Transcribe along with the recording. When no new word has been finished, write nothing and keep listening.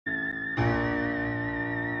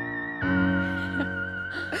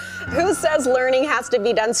Who says learning has to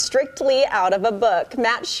be done strictly out of a book?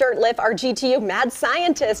 Matt Shurtleff, our GTU mad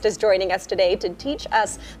scientist, is joining us today to teach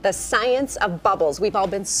us the science of bubbles. We've all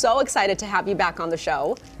been so excited to have you back on the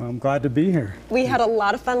show. Well, I'm glad to be here. We had a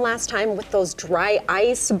lot of fun last time with those dry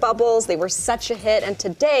ice bubbles. They were such a hit. And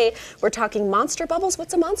today we're talking monster bubbles.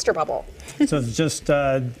 What's a monster bubble? So it's just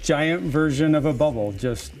a giant version of a bubble,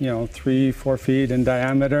 just 3-4 feet in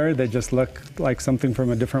diameter. They just look like something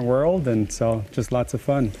from a different world, and so just lots of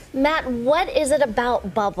fun. Matt, what is it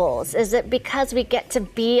about bubbles? Is it because we get to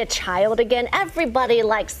be a child again? Everybody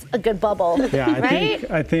likes a good bubble, Yeah, right?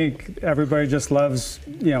 I think everybody just loves,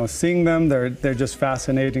 seeing them. They're just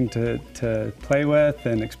fascinating to play with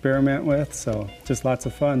and experiment with. So just lots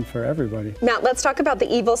of fun for everybody. Matt, let's talk about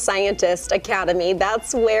the Evil Scientist Academy.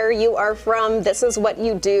 That's where you are from. This is what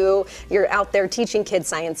you do. You're out there teaching kids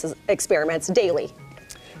science experiments daily.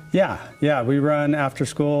 Yeah, we run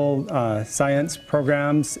after-school science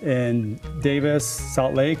programs in Davis,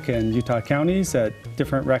 Salt Lake, and Utah counties at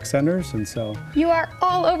different rec centers, and so. You are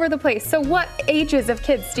all over the place. So what ages of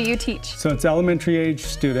kids do you teach? So it's elementary age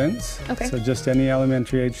students. Okay. So just any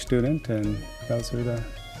elementary age student, and those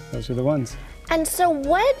are the ones. And so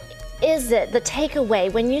what is it, the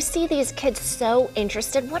takeaway, when you see these kids so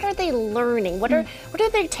interested? What are they learning? What are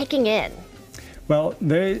they taking in? Well,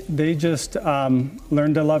 they just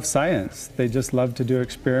learn to love science. They just love to do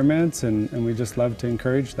experiments, and we just love to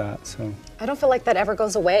encourage that. So I don't feel like that ever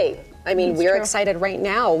goes away. I mean, we're excited right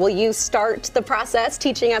now. Will you start the process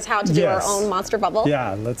teaching us how to do our own monster bubble?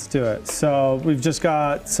 Yeah, let's do it. So we've just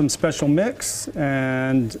got some special mix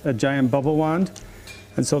and a giant bubble wand.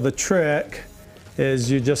 And so the trick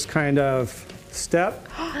is you just kind of step,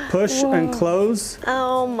 push, and close.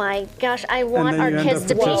 Oh my gosh, I want our you kids end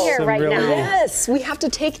to up be with here some right really- now. Yes, we have to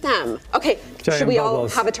take them. Okay, Giant should we all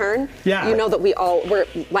bubbles. have a turn? Yeah. You know that we're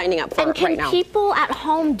lining up for And it right can now. people at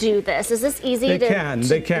home do this? Is this easy They to can.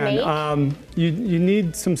 make? You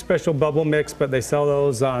need some special bubble mix, but they sell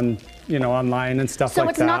those on online and stuff So like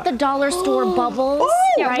it's that. not the dollar store bubbles,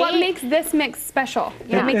 Yeah, right? what makes this mix special?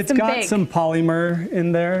 What makes It's them got big? some polymer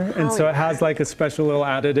in there, and so it has like a special little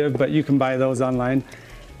additive, but you can buy those online.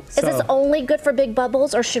 Is this only good for big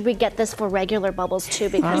bubbles, or should we get this for regular bubbles too?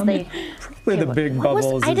 Because they Probably the big what was-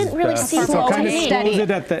 bubbles. I didn't is really best. see So what kind of you mean. close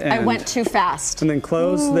it at the end. I went too fast. And then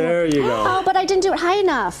close. There you go. Oh, but I didn't do it high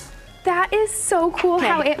enough. That is so cool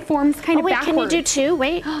how it forms kind Oh of wait, backwards. can you do two?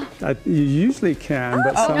 Wait. You usually can,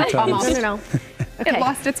 but sometimes. No. It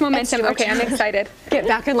lost its momentum. Okay, I'm excited. Get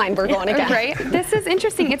back in line, we're going again. Right? This is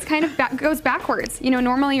interesting. It's kind of goes backwards.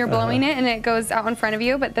 Normally you're blowing it and it goes out in front of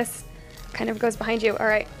you, but this kind of goes behind you. All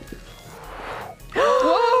right.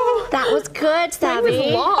 Whoa! That was good,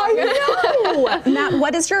 Savvy. I know. Matt,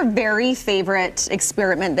 what is your very favorite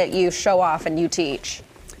experiment that you show off and you teach?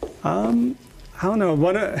 I don't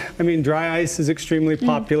know. Dry ice is extremely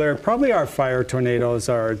popular. Probably our fire tornadoes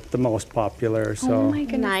are the most popular. So Oh my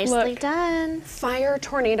goodness. Nicely Look. done. Fire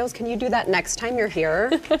tornadoes, can you do that next time you're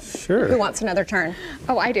here? sure. Who wants another turn?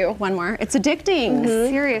 Oh, I do. One more. It's addicting.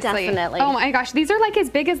 Seriously. Definitely. Oh my gosh, these are like as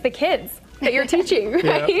big as the kids that you're teaching,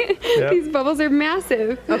 right? Yep. These bubbles are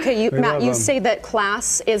massive. Okay, Matt, love you 'em. say that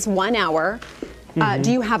class is 1 hour.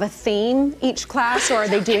 Do you have a theme each class, or are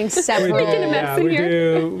they doing several? Making a mess in we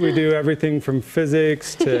here. we do everything from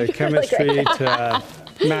physics to chemistry to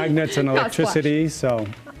magnets and electricity. So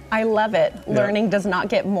I love it. Learning does not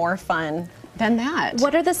get more fun than that.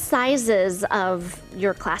 What are the sizes of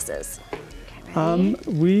your classes?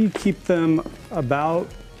 we keep them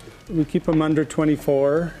under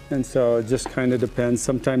 24, and so it just kind of depends.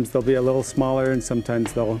 Sometimes they'll be a little smaller, and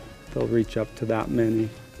sometimes they'll reach up to that many.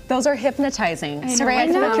 Those are hypnotizing. know, Saray, I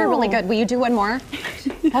feel like you're really good. Will you do one more?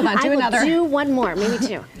 Hold on, I do will another. do one more, maybe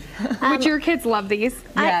two. But your kids love these.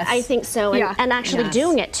 Yes. I think so, and, Yeah. and actually Yes.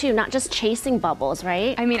 doing it too, not just chasing bubbles,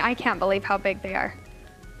 right? I mean, I can't believe how big they are.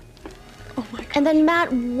 And then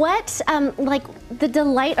Matt, what, like the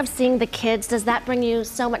delight of seeing the kids, does that bring you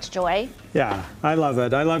so much joy? Yeah, I love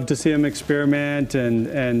it. I love to see them experiment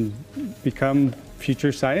and become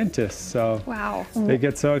future scientists. So Wow. they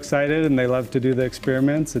get so excited, and they love to do the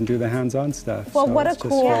experiments and do the hands-on stuff. Well, So what a it's just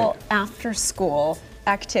cool great. after-school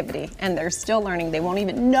activity, and they're still learning. They won't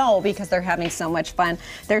even know because they're having so much fun.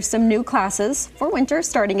 There's some new classes for winter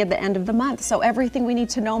starting at the end of the month. So everything we need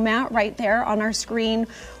to know, Matt, right there on our screen,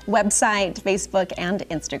 website, Facebook, and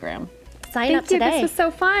Instagram. Sign up Thank you. today. This was so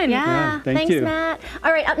fun. Yeah, thank thanks, you. Matt.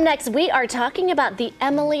 All right, up next, we are talking about the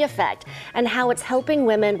Emily effect and how it's helping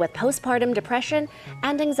women with postpartum depression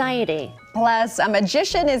and anxiety. Plus, a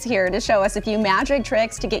magician is here to show us a few magic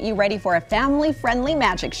tricks to get you ready for a family-friendly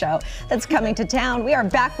magic show that's coming to town. We are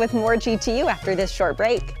back with more GTU after this short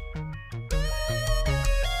break.